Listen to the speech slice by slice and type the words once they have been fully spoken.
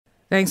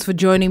Thanks for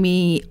joining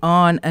me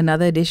on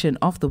another edition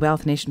of the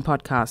Wealth Nation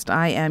podcast.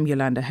 I am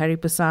Yolanda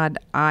Harry-Prasad.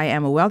 I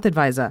am a wealth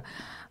advisor.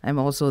 I'm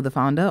also the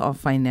founder of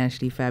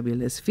Financially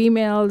Fabulous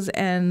Females,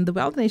 and the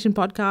Wealth Nation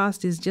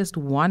podcast is just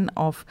one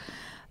of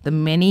the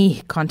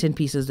many content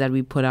pieces that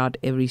we put out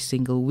every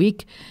single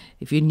week.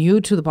 If you're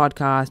new to the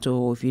podcast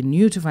or if you're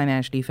new to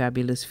Financially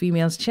Fabulous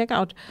Females, check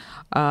us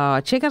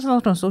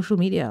out on social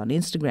media, on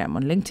Instagram,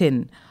 on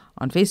LinkedIn,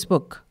 on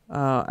Facebook,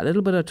 a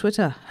little bit of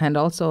Twitter, and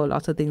also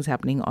lots of things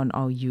happening on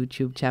our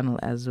YouTube channel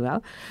as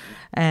well.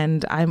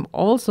 And I'm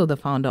also the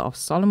founder of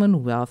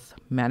Solomon Wealth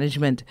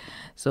Management.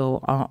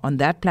 So on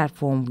that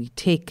platform, we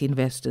take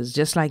investors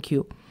just like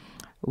you.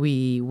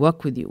 We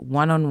work with you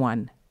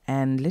one-on-one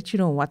and let you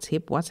know what's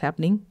hip, what's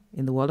happening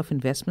in the world of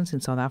investments in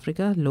South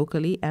Africa,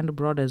 locally and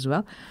abroad as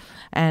well.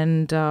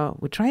 And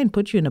we try and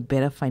put you in a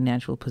better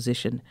financial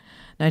position.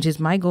 Now, it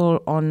is my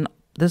goal on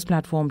this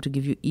platform to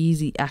give you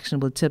easy,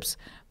 actionable tips,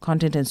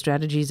 content and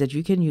strategies that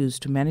you can use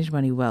to manage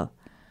money well,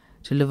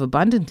 to live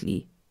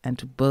abundantly, and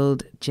to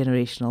build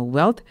generational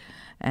wealth.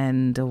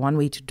 And one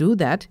way to do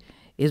that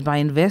is by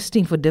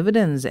investing for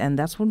dividends. And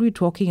that's what we're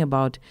talking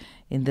about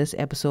in this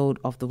episode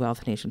of the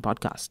Wealth Nation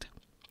podcast.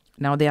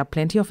 Now, there are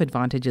plenty of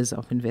advantages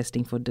of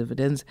investing for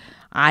dividends.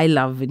 I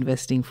love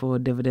investing for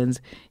dividends.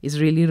 It's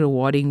really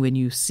rewarding when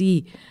you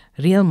see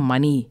real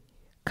money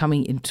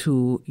coming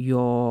into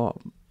your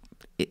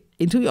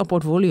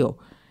portfolio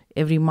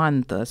every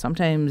month,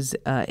 sometimes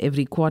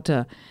every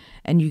quarter,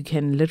 and you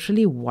can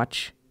literally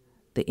watch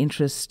the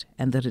interest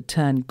and the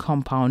return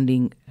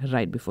compounding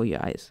right before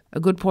your eyes. A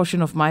good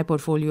portion of my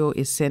portfolio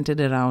is centered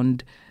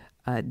around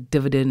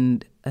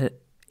dividend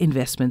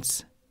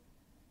investments.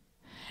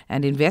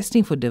 And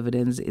investing for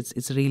dividends,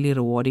 it's really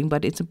rewarding,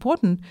 but it's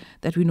important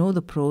that we know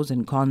the pros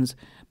and cons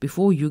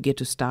before you get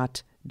to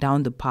start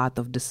down the path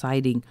of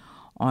deciding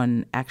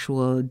on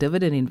actual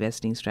dividend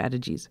investing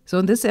strategies. So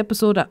in this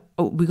episode,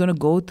 we're going to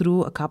go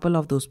through a couple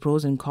of those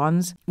pros and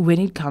cons when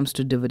it comes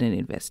to dividend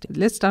investing.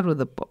 Let's start with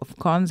the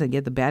cons and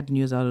get the bad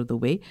news out of the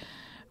way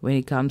when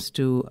it comes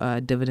to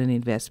dividend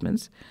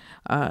investments.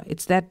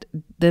 It's that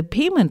the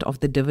payment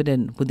of the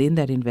dividend within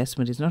that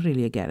investment is not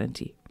really a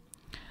guarantee.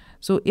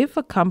 So if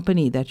a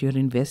company that you're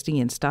investing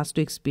in starts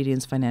to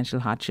experience financial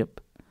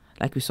hardship,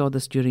 like we saw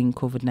this during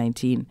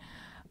COVID-19,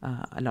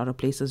 a lot of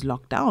places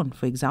locked down.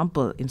 For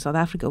example, in South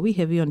Africa, we're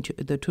heavy on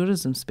the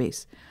tourism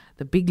space.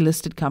 The big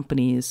listed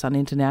companies, Sun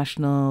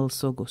International,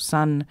 Sogo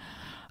Sun,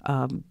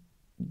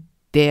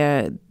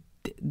 their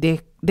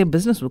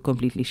business will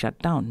completely shut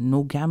down.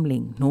 No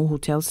gambling, no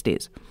hotel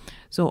stays.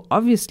 So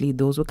obviously,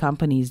 those were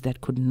companies that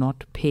could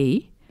not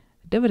pay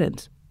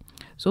dividends.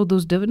 So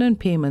those dividend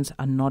payments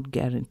are not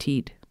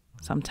guaranteed.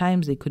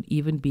 Sometimes they could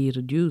even be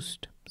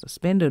reduced,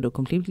 suspended, or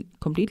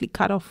completely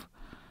cut off.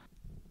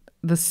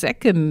 The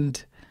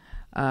second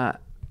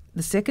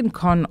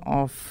con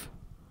of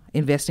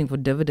investing for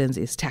dividends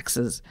is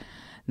taxes.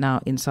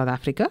 Now, in South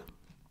Africa,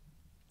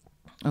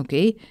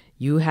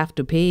 you have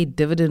to pay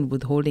dividend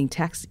withholding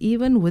tax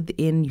even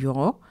within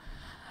your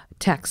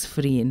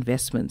tax-free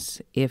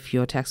investments, if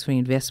your tax-free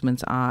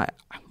investments are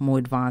more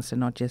advanced and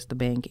not just the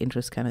bank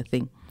interest kind of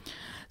thing.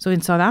 So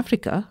in South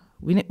Africa,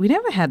 we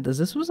never had this.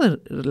 This was a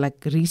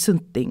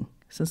recent thing.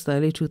 Since the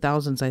early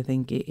 2000s, I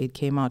think it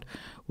came out,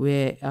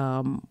 where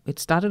it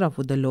started off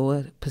with the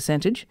lower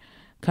percentage.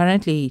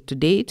 Currently, to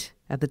date,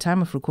 at the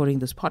time of recording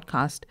this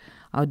podcast,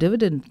 our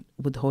dividend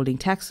withholding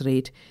tax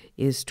rate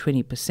is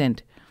 20%.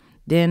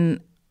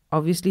 Then,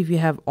 obviously, if you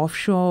have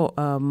offshore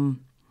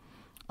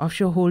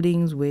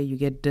holdings where you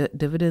get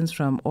dividends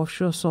from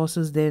offshore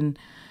sources, then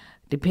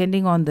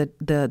depending on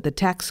the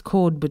tax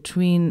code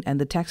between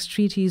and the tax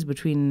treaties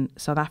between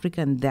South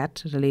Africa and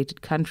that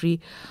related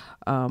country,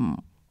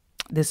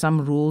 there's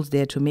some rules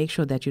there to make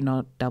sure that you're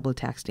not double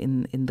taxed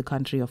in the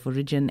country of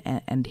origin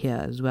and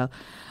here as well.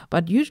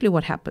 But usually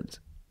what happens,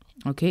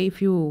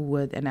 if you're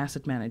with an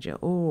asset manager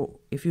or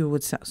if you're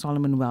with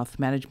Solomon Wealth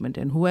Management,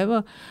 and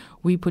whoever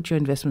we put your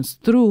investments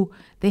through,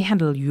 they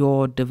handle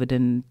your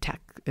dividends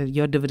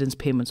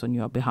payments on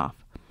your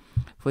behalf.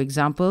 For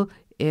example,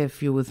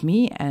 if you're with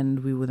me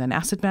and we're with an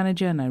asset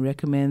manager and I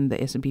recommend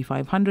the S&P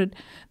 500,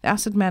 the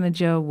asset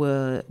manager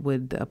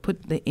would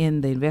put in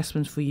the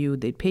investments for you.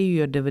 They'd pay you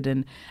your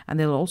dividend, and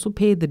they'll also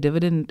pay the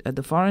dividend,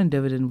 the foreign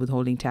dividend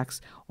withholding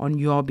tax on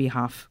your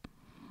behalf.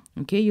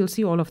 You'll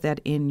see all of that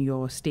in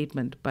your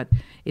statement, but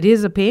it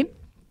is a pain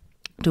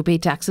to pay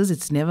taxes.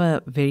 It's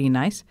never very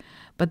nice,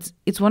 but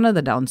it's one of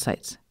the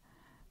downsides.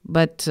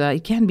 But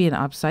it can be an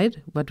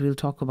upside, but we'll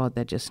talk about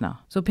that just now.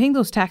 So paying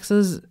those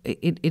taxes,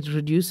 it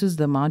reduces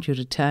the amount you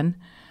return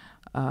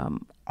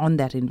on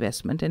that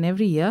investment. And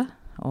every year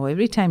or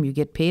every time you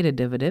get paid a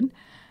dividend,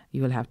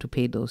 you will have to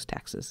pay those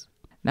taxes.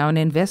 Now, an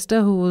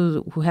investor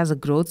who has a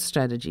growth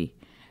strategy,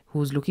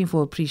 who's looking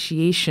for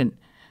appreciation,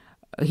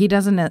 he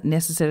doesn't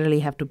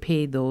necessarily have to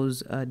pay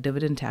those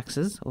dividend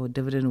taxes or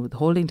dividend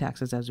withholding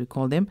taxes, as we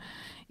call them,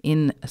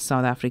 in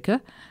South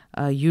Africa.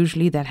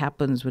 Usually that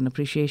happens when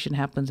appreciation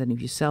happens, and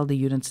if you sell the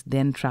units,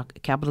 then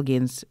capital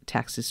gains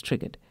tax is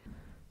triggered.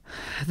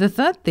 The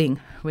third thing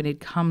when it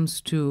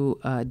comes to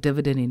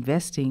dividend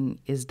investing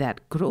is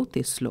that growth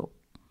is slow.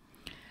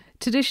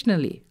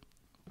 Traditionally,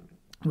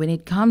 when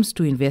it comes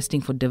to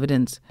investing for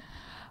dividends,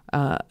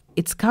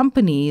 it's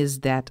companies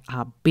that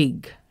are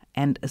big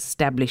and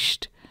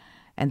established,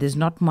 and there's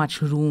not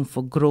much room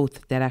for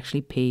growth that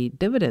actually pay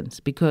dividends,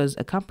 because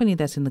a company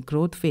that's in the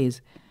growth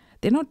phase,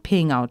 they're not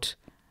paying out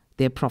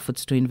their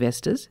profits to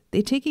investors.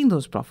 They're taking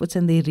those profits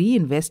and they're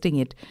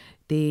reinvesting it.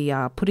 They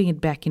are putting it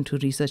back into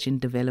research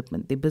and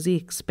development. They're busy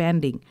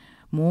expanding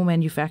more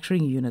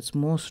manufacturing units,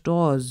 more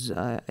stores,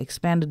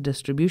 expanded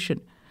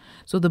distribution.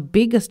 So the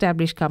big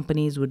established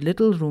companies with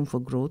little room for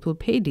growth will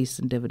pay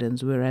decent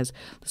dividends, whereas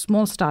the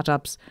small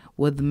startups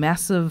with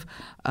massive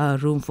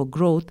room for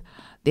growth,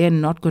 they're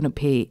not going to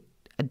pay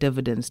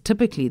dividends.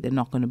 Typically, they're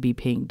not going to be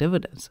paying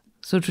dividends.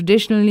 So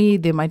traditionally,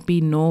 there might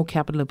be no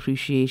capital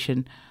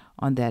appreciation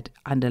on that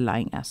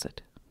underlying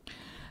asset.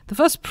 The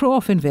first pro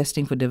of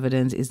investing for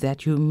dividends is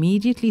that you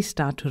immediately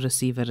start to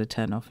receive a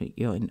return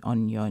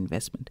on your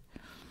investment.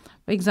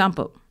 For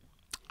example,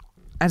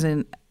 as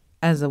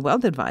a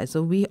wealth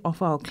advisor, we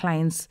offer our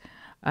clients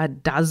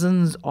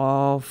dozens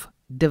of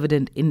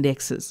dividend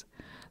indexes.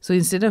 So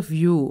instead of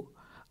you,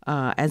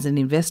 as an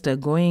investor,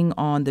 going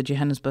on the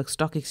Johannesburg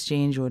Stock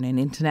Exchange or an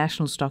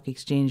international stock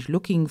exchange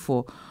looking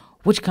for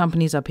which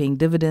companies are paying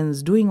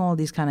dividends, doing all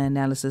these kind of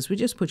analysis, we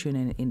just put you in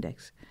an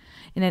index.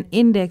 In an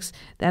index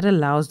that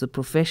allows the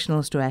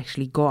professionals to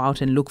actually go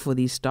out and look for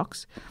these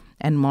stocks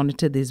and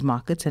monitor these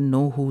markets and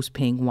know who's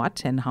paying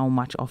what and how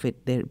much of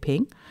it they're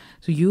paying.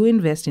 So you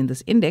invest in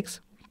this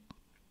index,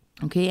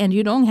 okay, and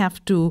you don't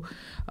have to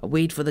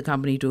wait for the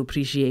company to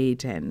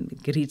appreciate and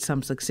reach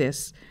some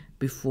success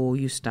before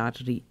you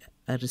start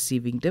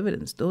receiving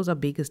dividends. Those are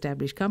big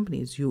established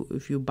companies.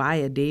 If you buy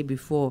a day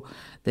before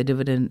the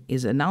dividend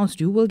is announced,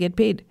 you will get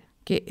paid.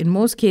 Okay. In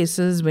most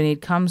cases, when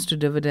it comes to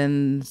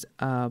dividends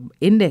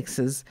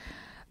indexes,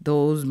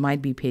 those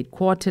might be paid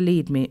quarterly.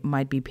 It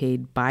might be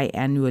paid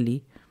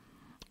biannually,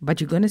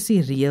 but you're going to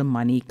see real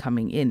money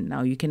coming in.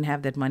 Now, you can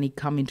have that money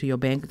come into your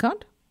bank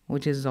account,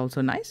 which is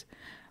also nice.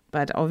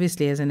 But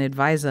obviously, as an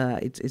advisor,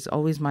 it's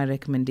always my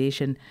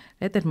recommendation,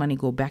 let that money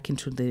go back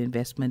into the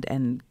investment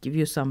and give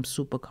you some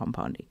super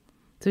compounding.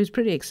 So it's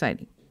pretty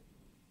exciting.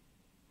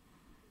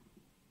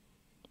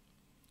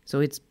 So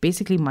it's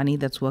basically money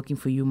that's working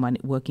for you, money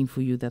working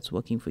for you that's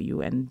working for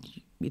you. And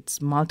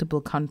it's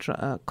multiple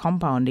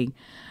compounding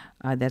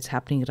that's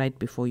happening right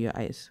before your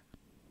eyes.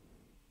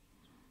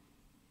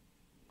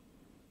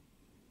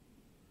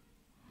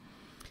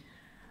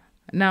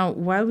 Now,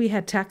 while we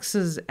had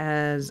taxes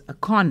as a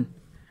con,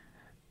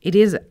 it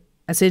is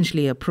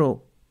essentially a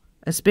pro,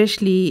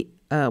 especially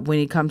when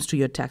it comes to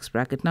your tax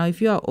bracket. Now,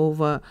 if you are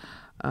over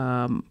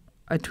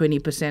a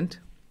 20%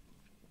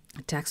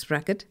 tax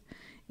bracket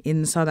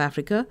in South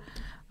Africa,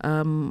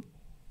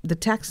 the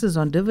taxes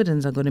on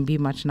dividends are going to be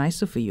much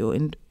nicer for you.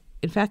 And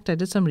in fact, I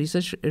did some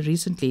research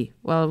recently.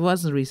 Well, it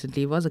wasn't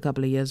recently, it was a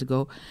couple of years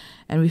ago.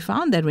 And we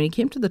found that when it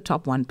came to the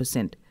top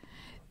 1%,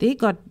 they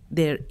got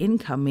their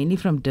income mainly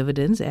from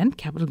dividends and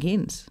capital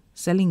gains,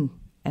 selling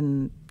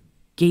and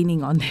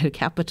gaining on their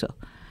capital.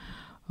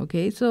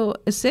 Okay, so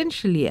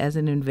essentially as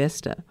an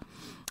investor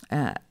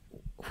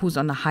who's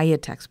on a higher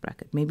tax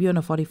bracket, maybe on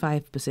a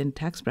 45%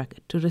 tax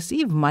bracket, to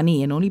receive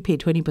money and only pay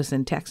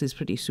 20% tax is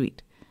pretty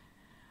sweet.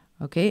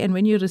 Okay, and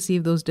when you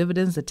receive those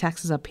dividends, the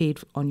taxes are paid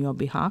on your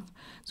behalf.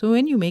 So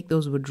when you make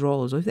those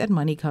withdrawals, or if that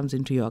money comes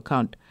into your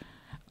account,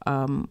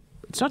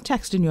 it's not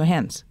taxed in your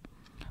hands,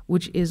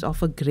 which is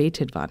of a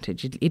great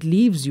advantage. It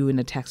leaves you in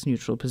a tax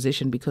neutral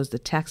position because the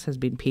tax has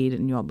been paid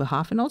in your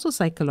behalf, and also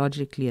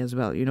psychologically as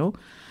well.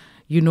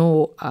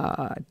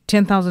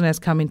 10,000 has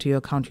come into your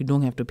account, you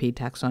don't have to pay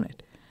tax on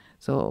it.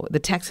 So the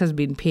tax has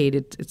been paid.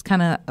 It's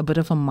kind of a bit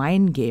of a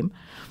mind game,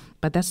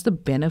 but that's the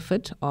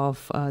benefit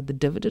of the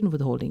dividend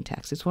withholding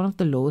tax. It's one of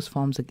the lowest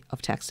forms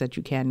of tax that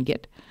you can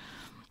get,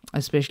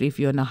 especially if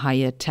you're in a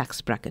higher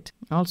tax bracket.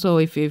 Also,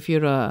 if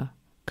you're a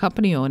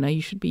company owner,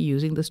 you should be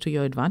using this to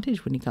your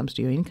advantage when it comes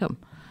to your income.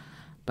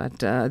 But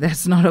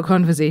that's not a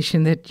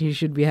conversation that you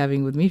should be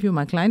having with me. If you're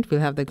my client, we'll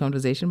have that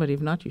conversation. But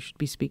if not, you should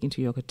be speaking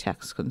to your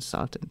tax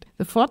consultant.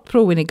 The fourth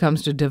pro when it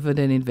comes to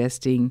dividend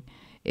investing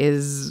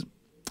is,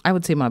 I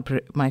would say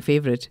my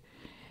favorite,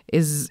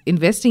 is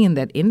investing in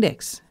that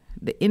index.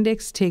 The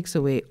index takes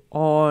away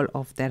all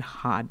of that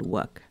hard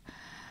work.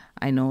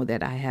 I know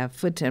that I have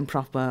fit and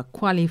proper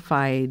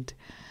qualified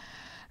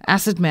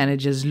asset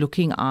managers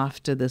looking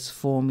after this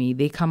for me.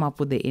 They come up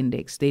with the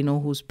index. They know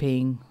who's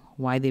paying,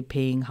 why they're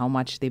paying, how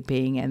much they're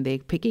paying, and they're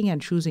picking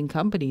and choosing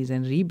companies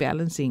and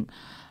rebalancing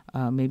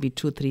maybe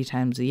 2-3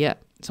 times a year.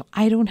 So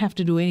I don't have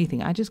to do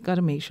anything. I just got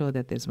to make sure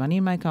that there's money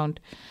in my account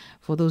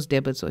for those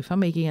debits. So if I'm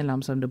making a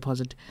lump sum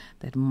deposit,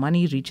 that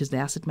money reaches the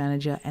asset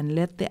manager and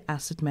let the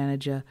asset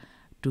manager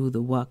do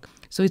the work.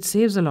 So it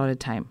saves a lot of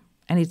time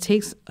and it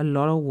takes a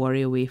lot of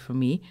worry away from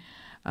me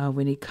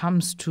when it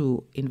comes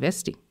to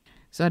investing.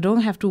 So I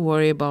don't have to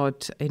worry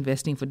about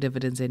investing for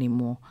dividends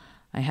anymore.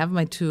 I have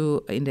my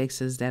 2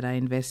 indexes that I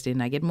invest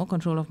in. I get more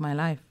control of my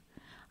life.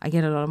 I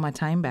get a lot of my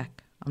time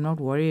back. I'm not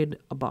worried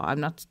about, I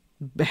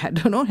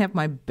don't have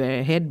my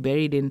head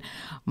buried in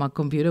my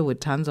computer with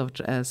tons of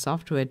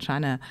software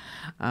trying to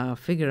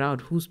figure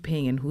out who's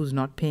paying and who's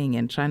not paying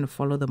and trying to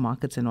follow the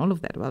markets and all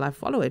of that. Well, I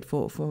follow it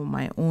for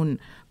my own,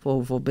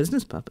 for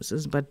business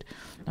purposes, but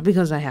not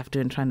because I have to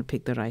and trying to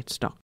pick the right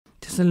stock.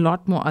 There's a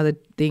lot more other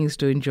things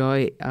to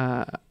enjoy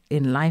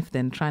in life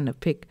than trying to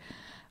pick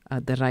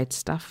the right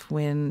stuff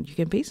when you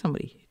can pay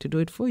somebody to do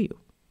it for you.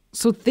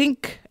 So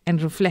think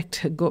and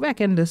reflect. Go back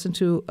and listen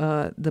to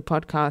the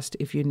podcast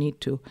if you need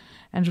to,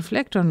 and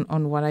reflect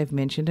on what I've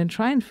mentioned and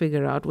try and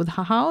figure out with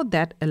how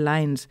that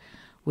aligns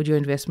with your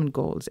investment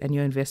goals and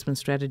your investment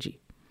strategy.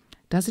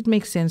 Does it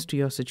make sense to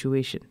your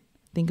situation?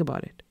 Think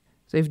about it.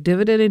 So if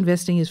dividend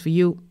investing is for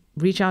you,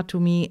 reach out to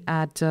me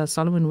at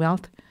Solomon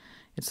Wealth.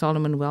 It's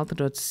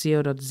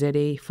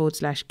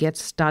solomonwealth.co.za/get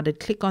started.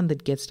 Click on the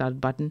get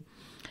started button,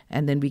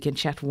 and then we can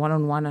chat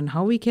one-on-one on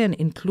how we can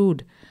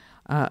include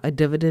a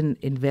dividend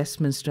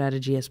investment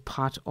strategy as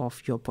part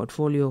of your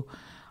portfolio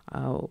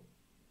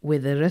where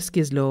the risk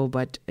is low,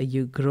 but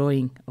you're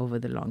growing over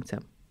the long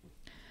term.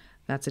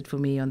 That's it for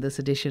me on this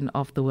edition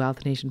of the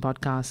Wealth Nation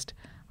podcast.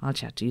 I'll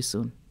chat to you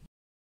soon.